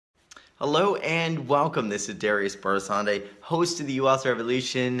Hello and welcome. This is Darius Barazandeh, host of the U.S.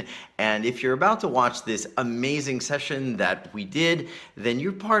 Revolution. And if you're about to watch this amazing session that we did, then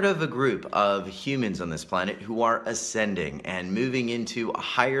you're part of a group of humans on this planet who are ascending and moving into a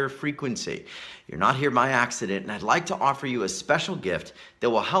higher frequency. You're not here by accident, and I'd like to offer you a special gift that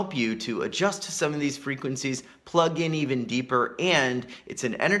will help you to adjust to some of these frequencies, plug in even deeper, and it's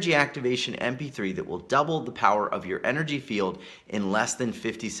an energy activation MP3 that will double the power of your energy field in less than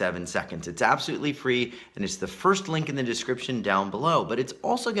 57 seconds. It's absolutely free, and it's the first link in the description down below, but it's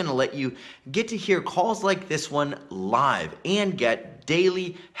also going to let you get to hear calls like this one live and get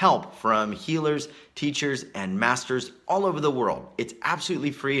daily help from healers, teachers, and masters all over the world. It's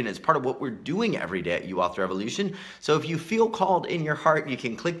absolutely free, and it's part of what we're doing every day at U-Auth Revolution. So if you feel called in your heart, you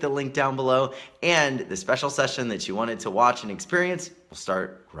can click the link down below, and the special session that you wanted to watch and experience will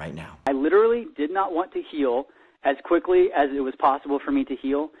start right now. I literally did not want to heal as quickly as it was possible for me to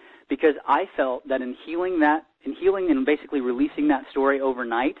heal, because I felt that in healing and basically releasing that story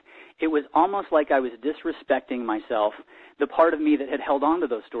overnight, it was almost like I was disrespecting myself, the part of me that had held on to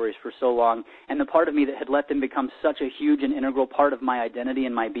those stories for so long, and the part of me that had let them become such a huge and integral part of my identity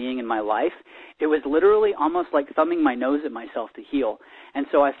and my being and my life. It was literally almost like thumbing my nose at myself to heal. And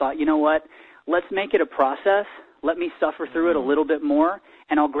so I thought, you know what, let's make it a process. Let me suffer through it a little bit more,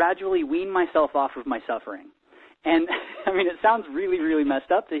 and I'll gradually wean myself off of my suffering. And, I mean, it sounds really, really messed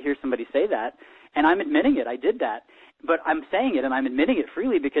up to hear somebody say that, and I'm admitting it. I did that. But I'm saying it and I'm admitting it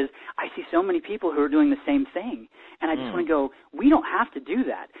freely because I see so many people who are doing the same thing. And I just want to go, we don't have to do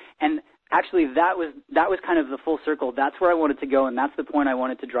that. And actually that was kind of the full circle. That's where I wanted to go, and that's the point I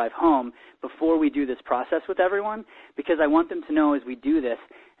wanted to drive home before we do this process with everyone, because I want them to know as we do this,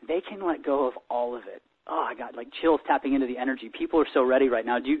 they can let go of all of it. Oh, I got like chills tapping into the energy. People are so ready right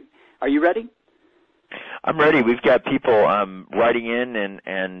now. Are you ready? I'm ready. We've got people writing in,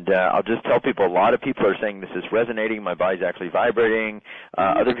 and I'll just tell people, a lot of people are saying this is resonating, my body's actually vibrating.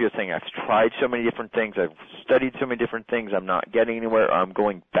 Other people are saying I've tried so many different things, I've studied so many different things, I'm not getting anywhere, I'm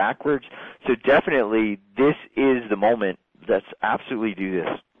going backwards. So definitely this is the moment. Let's absolutely do this.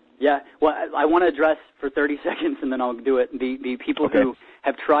 Yeah, well, I want to address for 30 seconds, and then I'll do it. The people who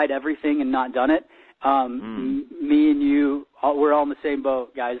have tried everything and not done it, me and you, we're all in the same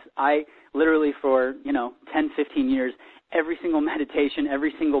boat, guys. I literally for, 10, 15 years, every single meditation,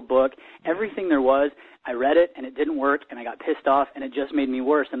 every single book, everything there was, I read it and it didn't work and I got pissed off and it just made me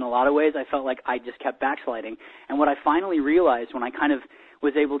worse. In a lot of ways, I felt like I just kept backsliding. And what I finally realized when I kind of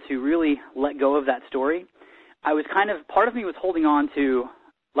was able to really let go of that story, part of me was holding on to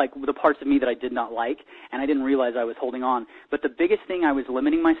like the parts of me that I did not like, and I didn't realize I was holding on. But the biggest thing I was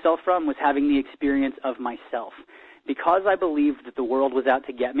limiting myself from was having the experience of myself. Because I believed that the world was out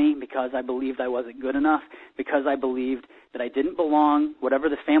to get me, because I believed I wasn't good enough, because I believed that I didn't belong, whatever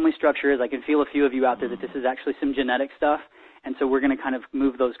the family structure is, I can feel a few of you out there that this is actually some genetic stuff, and so we're going to kind of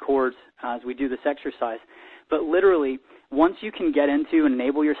move those cords as we do this exercise. But literally, once you can get into and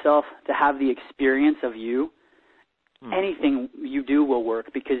enable yourself to have the experience of you, anything you do will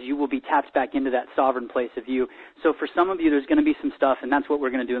work, because you will be tapped back into that sovereign place of you. So for some of you, there's going to be some stuff, and that's what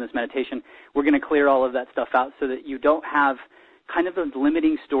we're going to do in this meditation. We're going to clear all of that stuff out so that you don't have kind of those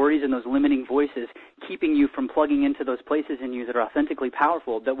limiting stories and those limiting voices keeping you from plugging into those places in you that are authentically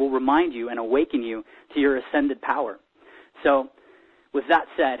powerful, that will remind you and awaken you to your ascended power. So with that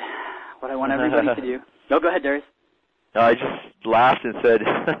said, what I want everybody to do. No, go ahead, Darius. No, I just laughed and said,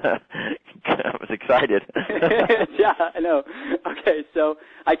 I was excited. Yeah, I know. Okay, so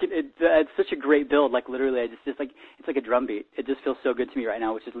it's such a great build. Like literally, it's like a drum beat. It just feels so good to me right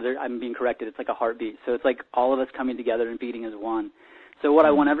now. Which is I'm being corrected. It's like a heartbeat. So it's like all of us coming together and beating as one. So what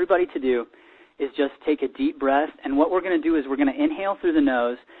I want everybody to do is just take a deep breath. And what we're going to do is we're going to inhale through the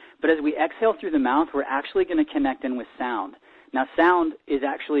nose, but as we exhale through the mouth, we're actually going to connect in with sound. Now, sound is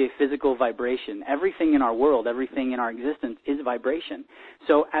actually a physical vibration. Everything in our world, everything in our existence is vibration.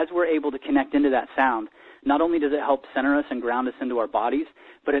 So as we're able to connect into that sound, not only does it help center us and ground us into our bodies,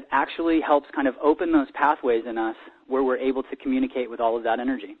 but it actually helps kind of open those pathways in us where we're able to communicate with all of that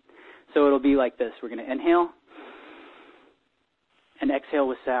energy. So it'll be like this. We're going to inhale and exhale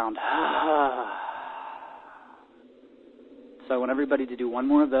with sound. So I want everybody to do one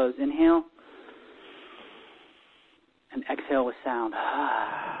more of those. Inhale. And exhale with sound.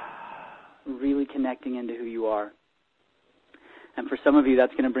 Really connecting into who you are. And for some of you,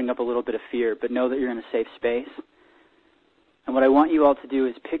 that's going to bring up a little bit of fear, but know that you're in a safe space. And what I want you all to do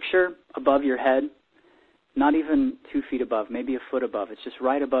is picture above your head, not even 2 feet above, maybe a foot above. It's just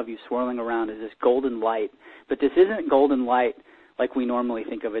right above you, swirling around, is this golden light. But this isn't golden light like we normally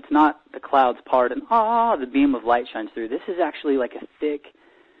think of. It's not the clouds part and, the beam of light shines through. This is actually like a thick,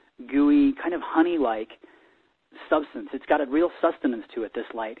 gooey, kind of honey-like substance. It's got a real sustenance to it, this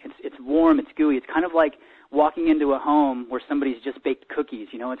light. It's warm, it's gooey. It's kind of like walking into a home where somebody's just baked cookies,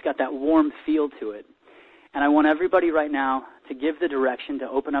 you know. It's got that warm feel to it. And I want everybody right now to give the direction to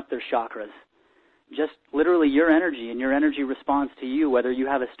open up their chakras. Just literally your energy and your energy responds to you, whether you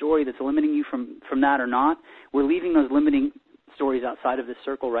have a story that's limiting you from that or not. We're leaving those limiting stories outside of this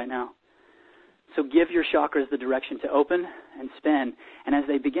circle right now. So give your chakras the direction to open and spin. And as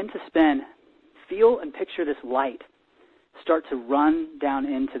they begin to spin, feel and picture this light start to run down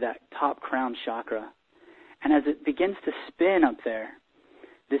into that top crown chakra. And as it begins to spin up there,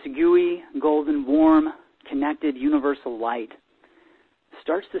 this gooey, golden, warm, connected, universal light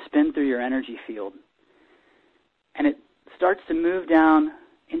starts to spin through your energy field. And it starts to move down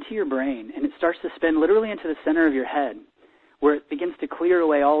into your brain, and it starts to spin literally into the center of your head, where it begins to clear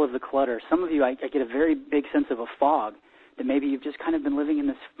away all of the clutter. Some of you, I get a very big sense of a fog, that maybe you've just kind of been living in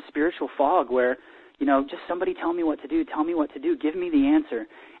this spiritual fog where, you know, just somebody tell me what to do, give me the answer.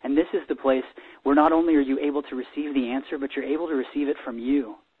 And this is the place where not only are you able to receive the answer, but you're able to receive it from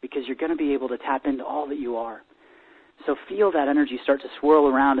you, because you're going to be able to tap into all that you are. So feel that energy start to swirl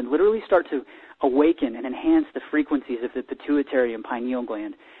around and literally start to awaken and enhance the frequencies of the pituitary and pineal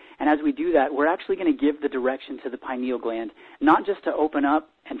gland. And as we do that, we're actually going to give the direction to the pineal gland, not just to open up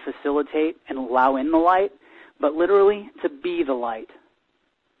and facilitate and allow in the light, but literally to be the light.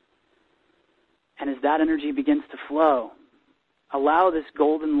 And as that energy begins to flow, allow this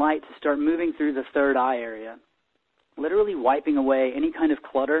golden light to start moving through the third eye area, literally wiping away any kind of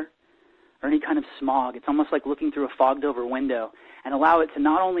clutter or any kind of smog. It's almost like looking through a fogged-over window, and allow it to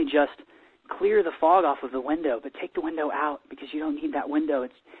not only just clear the fog off of the window, but take the window out, because you don't need that window.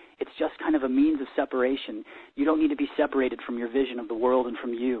 It's just kind of a means of separation. You don't need to be separated from your vision of the world and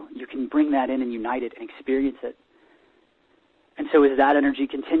from you. You can bring that in and unite it and experience it. And so as that energy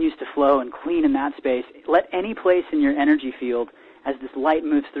continues to flow and clean in that space, let any place in your energy field, as this light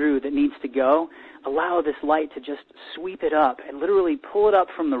moves through that needs to go, allow this light to just sweep it up and literally pull it up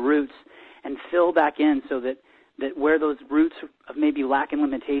from the roots and fill back in, so that where those roots of maybe lack and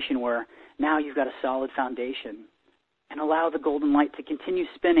limitation were, now you've got a solid foundation. And allow the golden light to continue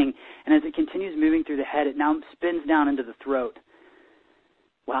spinning, and as it continues moving through the head, it now spins down into the throat.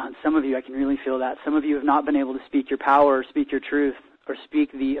 Wow, and some of you, I can really feel that. Some of you have not been able to speak your power or speak your truth or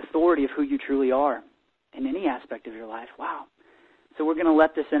speak the authority of who you truly are in any aspect of your life. Wow. So we're going to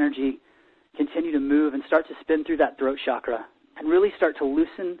let this energy continue to move and start to spin through that throat chakra and really start to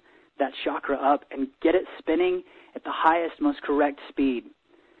loosen that chakra up and get it spinning at the highest, most correct speed.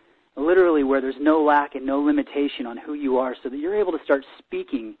 Literally where there's no lack and no limitation on who you are, so that you're able to start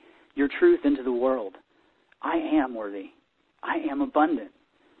speaking your truth into the world. I am worthy. I am abundant.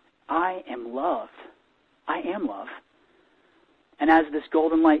 I am loved. I am love. And as this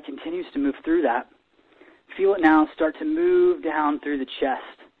golden light continues to move through that, feel it now start to move down through the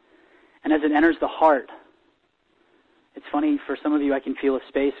chest. And as it enters the heart, it's funny, for some of you, I can feel a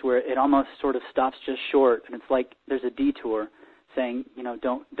space where it almost sort of stops just short, and it's like there's a detour saying, you know,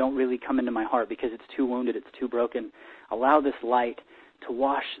 don't really come into my heart because it's too wounded, it's too broken. Allow this light to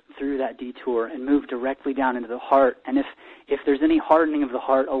wash through that detour and move directly down into the heart. And if there's any hardening of the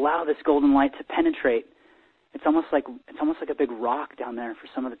heart, allow this golden light to penetrate. It's almost like a big rock down there for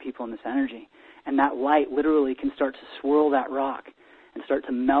some of the people in this energy. And that light literally can start to swirl that rock and start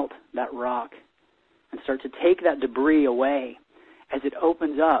to melt that rock and start to take that debris away as it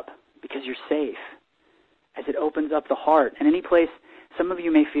opens up, because you're safe, as it opens up the heart. And any place, some of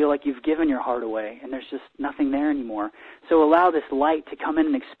you may feel like you've given your heart away and there's just nothing there anymore. So allow this light to come in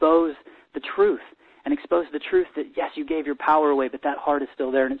and expose the truth, and expose the truth that, yes, you gave your power away, but that heart is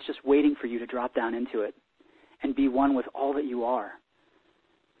still there, and it's just waiting for you to drop down into it and be one with all that you are.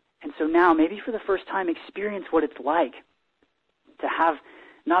 And so now, maybe for the first time, experience what it's like to have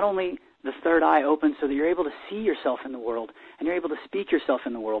not only the third eye open so that you're able to see yourself in the world and you're able to speak yourself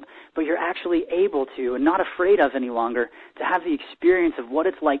in the world, but you're actually able to, and not afraid of any longer, to have the experience of what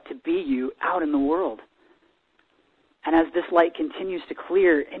it's like to be you out in the world. And as this light continues to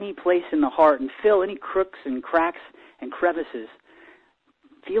clear any place in the heart and fill any crooks and cracks and crevices,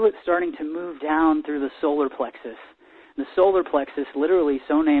 feel it starting to move down through the solar plexus. The solar plexus, literally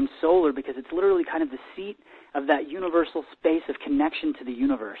so named solar because it's literally kind of the seat of that universal space of connection to the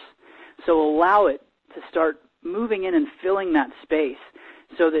universe. So allow it to start moving in and filling that space,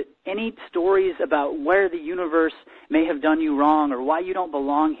 so that any stories about where the universe may have done you wrong or why you don't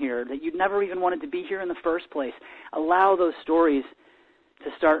belong here, that you never even wanted to be here in the first place, allow those stories to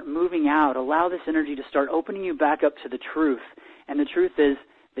start moving out. Allow this energy to start opening you back up to the truth. And the truth is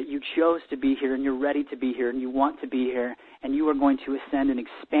that you chose to be here, and you're ready to be here, and you want to be here, and you are going to ascend and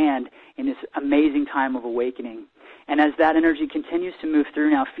expand in this amazing time of awakening. And as that energy continues to move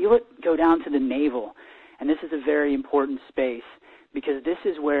through now, feel it go down to the navel. And this is a very important space, because this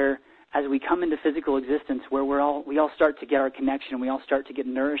is where, as we come into physical existence, where we all start to get our connection, we all start to get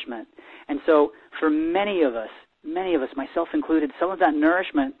nourishment. And so for many of us, myself included, some of that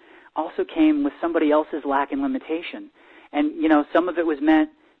nourishment also came with somebody else's lack and limitation. And, some of it was meant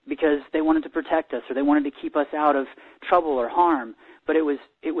because they wanted to protect us, or they wanted to keep us out of trouble or harm. But it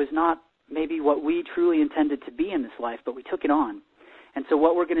was not maybe what we truly intended to be in this life, but we took it on. And so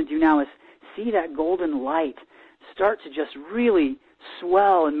what we're going to do now is see that golden light start to just really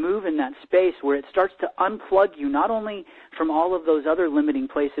swell and move in that space, where it starts to unplug you, not only from all of those other limiting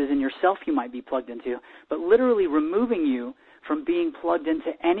places in yourself you might be plugged into, but literally removing you from being plugged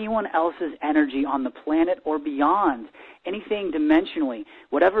into anyone else's energy on the planet or beyond, anything dimensionally.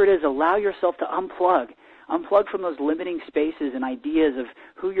 Whatever it is, allow yourself to unplug from those limiting spaces and ideas of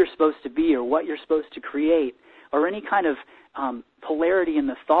who you're supposed to be or what you're supposed to create, or any kind of polarity in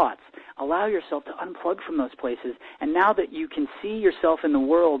the thoughts. Allow yourself to unplug from those places. And now that you can see yourself in the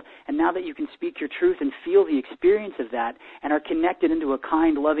world, and now that you can speak your truth and feel the experience of that, and are connected into a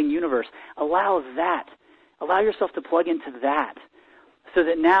kind, loving universe, allow yourself to plug into that, so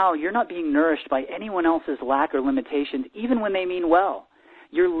that now you're not being nourished by anyone else's lack or limitations, even when they mean well.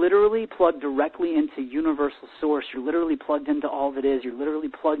 You're literally plugged directly into universal source. You're literally plugged into all that is. You're literally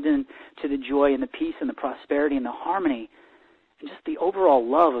plugged into the joy and the peace and the prosperity and the harmony and just the overall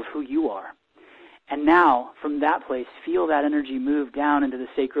love of who you are. And now, from that place, feel that energy move down into the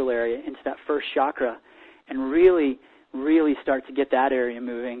sacral area, into that first chakra, and really, really start to get that area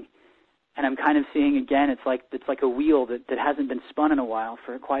moving. And I'm kind of seeing, again, it's like a wheel that hasn't been spun in a while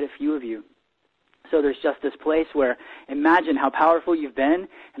for quite a few of you. So there's just this place where, imagine how powerful you've been,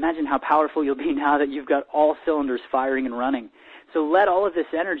 imagine how powerful you'll be now that you've got all cylinders firing and running. So let all of this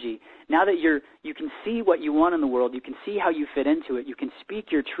energy, now that you can see what you want in the world, you can see how you fit into it, you can speak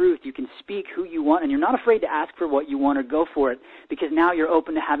your truth, you can speak who you want, and you're not afraid to ask for what you want or go for it, because now you're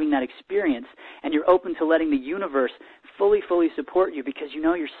open to having that experience, and you're open to letting the universe fully support you, because you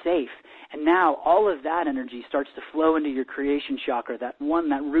know you're safe. And now all of that energy starts to flow into your creation chakra, that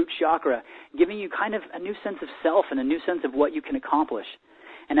root chakra, giving you kind of a new sense of self and a new sense of what you can accomplish.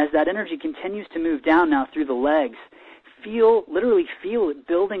 And as that energy continues to move down now through the legs, literally feel it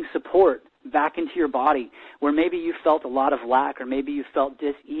building support back into your body, where maybe you felt a lot of lack, or maybe you felt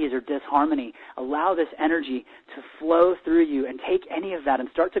dis-ease or disharmony. Allow this energy to flow through you and take any of that and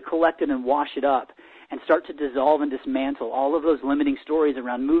start to collect it and wash it up, and start to dissolve and dismantle all of those limiting stories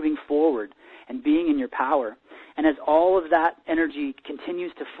around moving forward and being in your power. And as all of that energy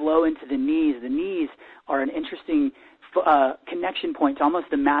continues to flow into the knees are an interesting connection point to almost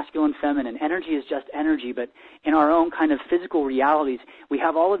the masculine, feminine. Energy is just energy, but in our own kind of physical realities, we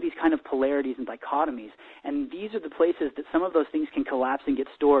have all of these kind of polarities and dichotomies. And these are the places that some of those things can collapse and get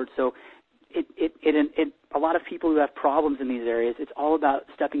stored. So a lot of people who have problems in these areas, it's all about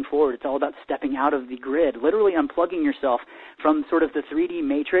stepping forward. It's all about stepping out of the grid, literally unplugging yourself from sort of the 3D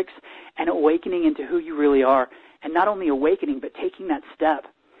matrix and awakening into who you really are. And not only awakening, but taking that step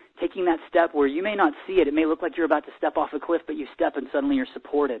where you may not see it. It may look like you're about to step off a cliff, but you step and suddenly you're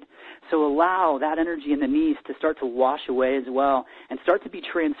supported. So allow that energy in the knees to start to wash away as well and start to be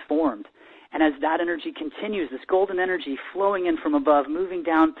transformed. And as that energy continues, this golden energy flowing in from above, moving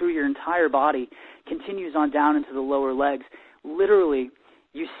down through your entire body, continues on down into the lower legs. Literally,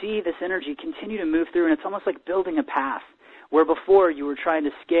 you see this energy continue to move through, and it's almost like building a path, where before you were trying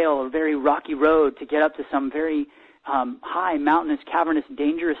to scale a very rocky road to get up to some very high, mountainous, cavernous,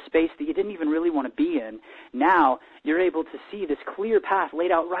 dangerous space that you didn't even really want to be in. Now you're able to see this clear path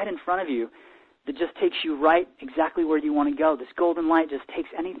laid out right in front of you that just takes you right exactly where you want to go. This golden light just takes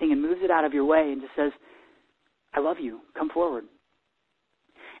anything and moves it out of your way and just says, I love you, come forward.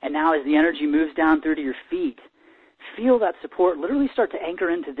 And now as the energy moves down through to your feet, feel that support literally start to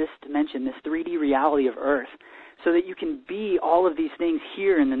anchor into this dimension, this 3D reality of Earth, so that you can be all of these things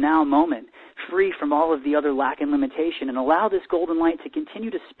here in the now moment, free from all of the other lack and limitation, and allow this golden light to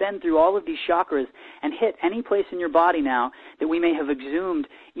continue to spin through all of these chakras and hit any place in your body now that we may have exhumed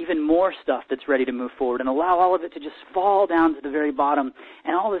even more stuff that's ready to move forward, and allow all of it to just fall down to the very bottom,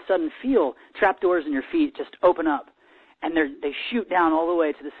 and all of a sudden feel trapdoors in your feet just open up, and they shoot down all the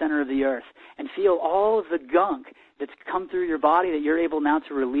way to the center of the earth, and feel all of the gunk that's come through your body that you're able now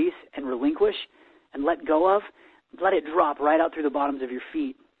to release and relinquish and let go of. Let it drop right out through the bottoms of your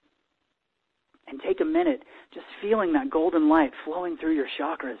feet. And take a minute just feeling that golden light flowing through your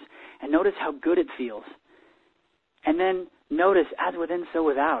chakras, and notice how good it feels. And then notice, as within, so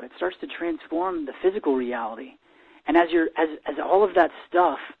without. It starts to transform the physical reality. And as all of that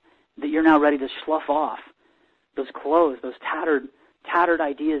stuff that you're now ready to slough off, those clothes, those tattered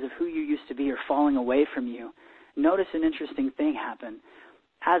ideas of who you used to be are falling away from you, notice an interesting thing happen.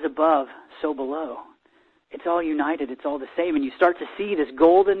 As above, so below. It's all united. It's all the same. And you start to see this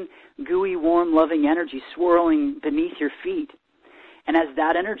golden, gooey, warm, loving energy swirling beneath your feet. And as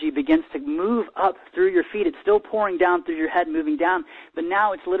that energy begins to move up through your feet, it's still pouring down through your head, moving down, but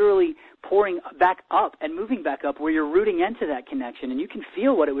now it's literally pouring back up and moving back up where you're rooting into that connection. And you can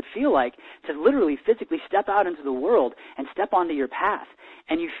feel what it would feel like to literally physically step out into the world and step onto your path.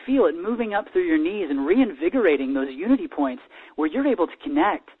 And you feel it moving up through your knees and reinvigorating those unity points where you're able to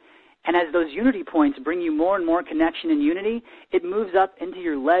connect. And as those unity points bring you more and more connection and unity, it moves up into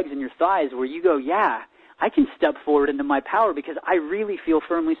your legs and your thighs where you go, yeah, I can step forward into my power because I really feel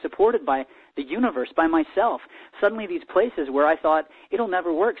firmly supported by the universe, by myself. Suddenly these places where I thought it'll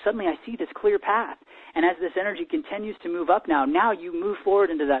never work, suddenly I see this clear path. And as this energy continues to move up now you move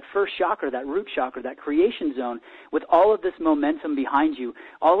forward into that first chakra, that root chakra, that creation zone with all of this momentum behind you,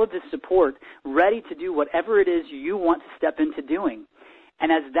 all of this support, ready to do whatever it is you want to step into doing.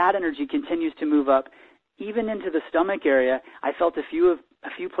 And as that energy continues to move up, even into the stomach area, I felt a few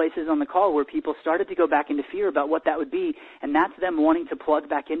places on the call where people started to go back into fear about what that would be, and that's them wanting to plug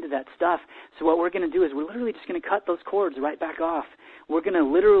back into that stuff. So what we're going to do is we're literally just going to cut those cords right back off. We're going to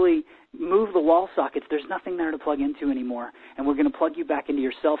literally move the wall sockets. There's nothing there to plug into anymore, and we're going to plug you back into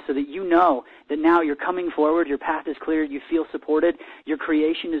yourself so that you know that now you're coming forward, your path is clear, you feel supported, your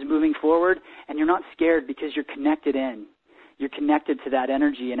creation is moving forward, and you're not scared because you're connected in. You're connected to that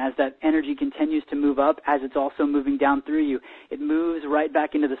energy, and as that energy continues to move up, as it's also moving down through you, it moves right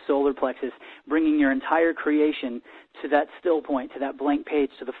back into the solar plexus, bringing your entire creation to that still point, to that blank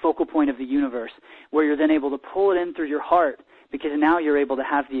page, to the focal point of the universe, where you're then able to pull it in through your heart, because now you're able to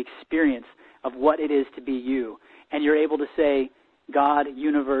have the experience of what it is to be you, and you're able to say, God,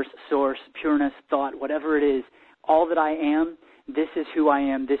 universe, source, pureness, thought, whatever it is, all that I am, this is who I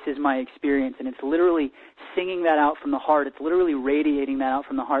am, this is my experience, and it's literally singing that out from the heart. It's literally radiating that out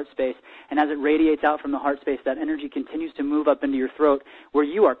from the heart space, and as it radiates out from the heart space, that energy continues to move up into your throat where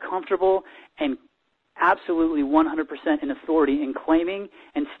you are comfortable and absolutely 100% in authority in claiming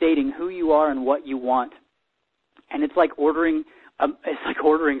and stating who you are and what you want. And it's like ordering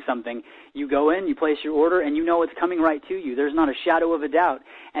something. You go in, you place your order, and you know it's coming right to you. There's not a shadow of a doubt.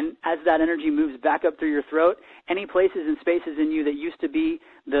 And as that energy moves back up through your throat, any places and spaces in you that used to be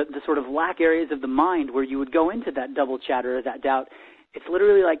the sort of lack areas of the mind where you would go into that double chatter or that doubt, it's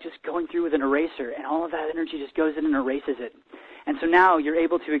literally like just going through with an eraser, and all of that energy just goes in and erases it. And so now you're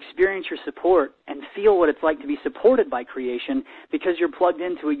able to experience your support and feel what it's like to be supported by creation because you're plugged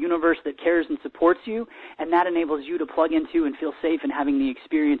into a universe that cares and supports you, and that enables you to plug into and feel safe in having the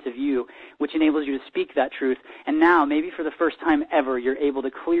experience of you, which enables you to speak that truth. And now, maybe for the first time ever, you're able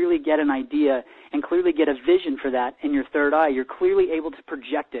to clearly get an idea and clearly get a vision for that in your third eye. You're clearly able to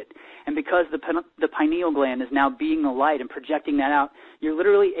project it. And because the pineal gland is now being the light and projecting that out, you're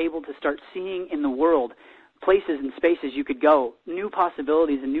literally able to start seeing in the world places and spaces you could go. New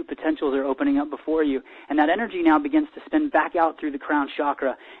possibilities and new potentials are opening up before you. And that energy now begins to spin back out through the crown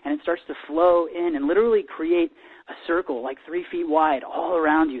chakra, and it starts to flow in and literally create a circle like 3 feet wide all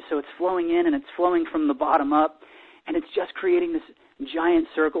around you. So it's flowing in and it's flowing from the bottom up, and it's just creating this giant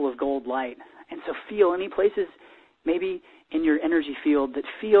circle of gold light. And so feel any places maybe in your energy field that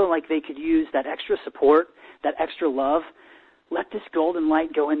feel like they could use that extra support, that extra love. Let this golden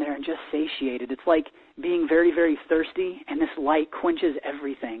light go in there and just satiate it. It's like being very, very thirsty, and this light quenches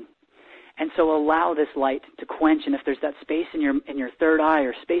everything. And so allow this light to quench, and if there's that space in your third eye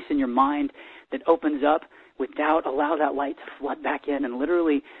or space in your mind that opens up with doubt, allow that light to flood back in and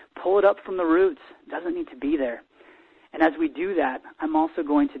literally pull it up from the roots. It doesn't need to be there. And as we do that, I'm also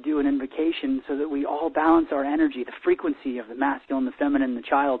going to do an invocation so that we all balance our energy, the frequency of the masculine, the feminine, the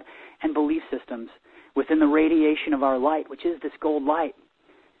child, and belief systems within the radiation of our light, which is this gold light,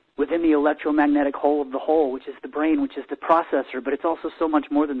 within the electromagnetic whole of the whole, which is the brain, which is the processor, but it's also so much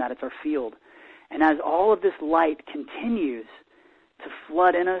more than that. It's our field. And as all of this light continues to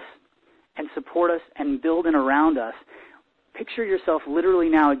flood in us and support us and build in around us, picture yourself literally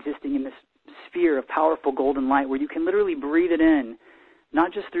now existing in this sphere of powerful golden light where you can literally breathe it in,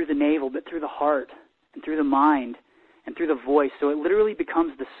 not just through the navel, but through the heart and through the mind and through the voice. So it literally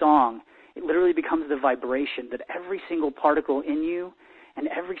becomes the song. It literally becomes the vibration that every single particle in you and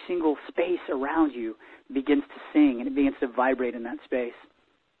every single space around you begins to sing, and it begins to vibrate in that space.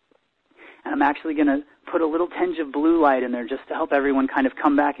 And I'm actually going to put a little tinge of blue light in there just to help everyone kind of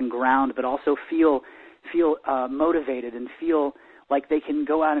come back and ground, but also feel motivated and feel like they can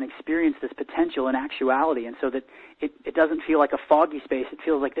go out and experience this potential in actuality, and so that it doesn't feel like a foggy space. It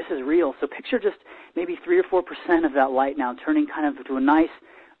feels like this is real. So picture just maybe 3 or 4% of that light now turning kind of to a nice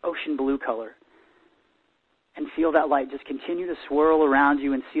ocean blue color. And feel that light just continue to swirl around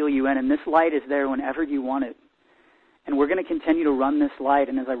you and seal you in. And this light is there whenever you want it. And we're going to continue to run this light.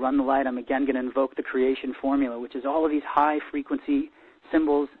 And as I run the light, I'm again going to invoke the creation formula, which is all of these high-frequency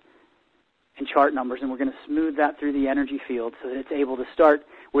symbols and chart numbers. And we're going to smooth that through the energy field so that it's able to start.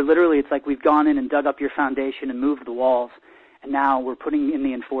 We're literally, it's like we've gone in and dug up your foundation and moved the walls. And now we're putting in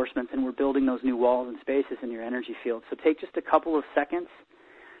the enforcements and we're building those new walls and spaces in your energy field. So take just a couple of seconds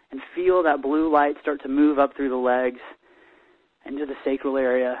and feel that blue light start to move up through the legs, into the sacral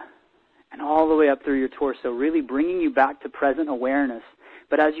area, and all the way up through your torso, really bringing you back to present awareness.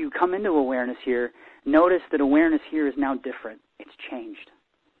 But as you come into awareness here, notice that awareness here is now different. It's changed.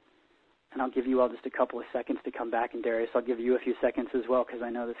 And I'll give you all just a couple of seconds to come back. And Darius, I'll give you a few seconds as well, because I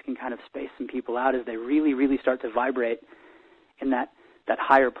know this can kind of space some people out as they really, really start to vibrate in that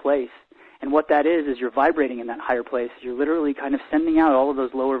higher place. And what that is you're vibrating in that higher place. You're literally kind of sending out all of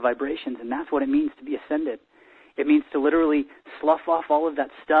those lower vibrations, and that's what it means to be ascended. It means to literally slough off all of that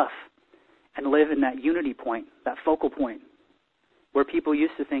stuff and live in that unity point, that focal point, where people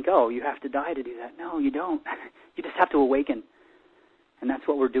used to think, oh, you have to die to do that. No, you don't. You just have to awaken. And that's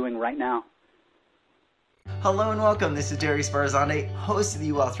what we're doing right now. Hello and welcome. This is Darius Barazandeh, host of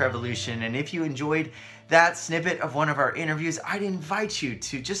the Wealth Revolution. And if you enjoyed that snippet of one of our interviews, I'd invite you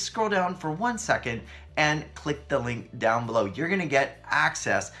to just scroll down for 1 second and click the link down below. You're going to get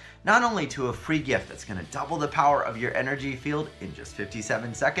access not only to a free gift that's going to double the power of your energy field in just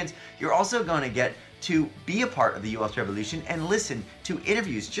 57 seconds, you're also going to get to be a part of the Wealth Revolution and listen to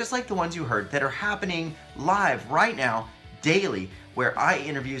interviews just like the ones you heard that are happening live right now, daily, where I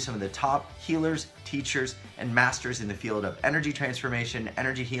interview some of the top healers, teachers, and masters in the field of energy transformation,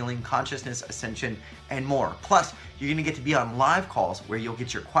 energy healing, consciousness ascension, and more. Plus, you're going to get to be on live calls where you'll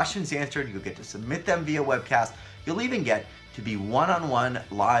get your questions answered, you'll get to submit them via webcast, you'll even get to be one-on-one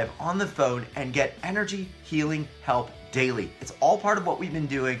live on the phone and get energy healing help daily. It's all part of what we've been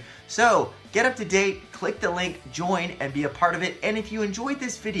doing. So get up to date, click the link, join, and be a part of it. And if you enjoyed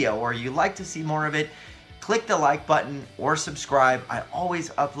this video or you'd like to see more of it, click the like button or subscribe. I always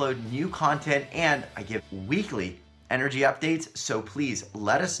upload new content and I give weekly energy updates. So please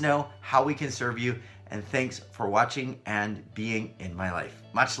let us know how we can serve you. And thanks for watching and being in my life.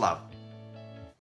 Much love.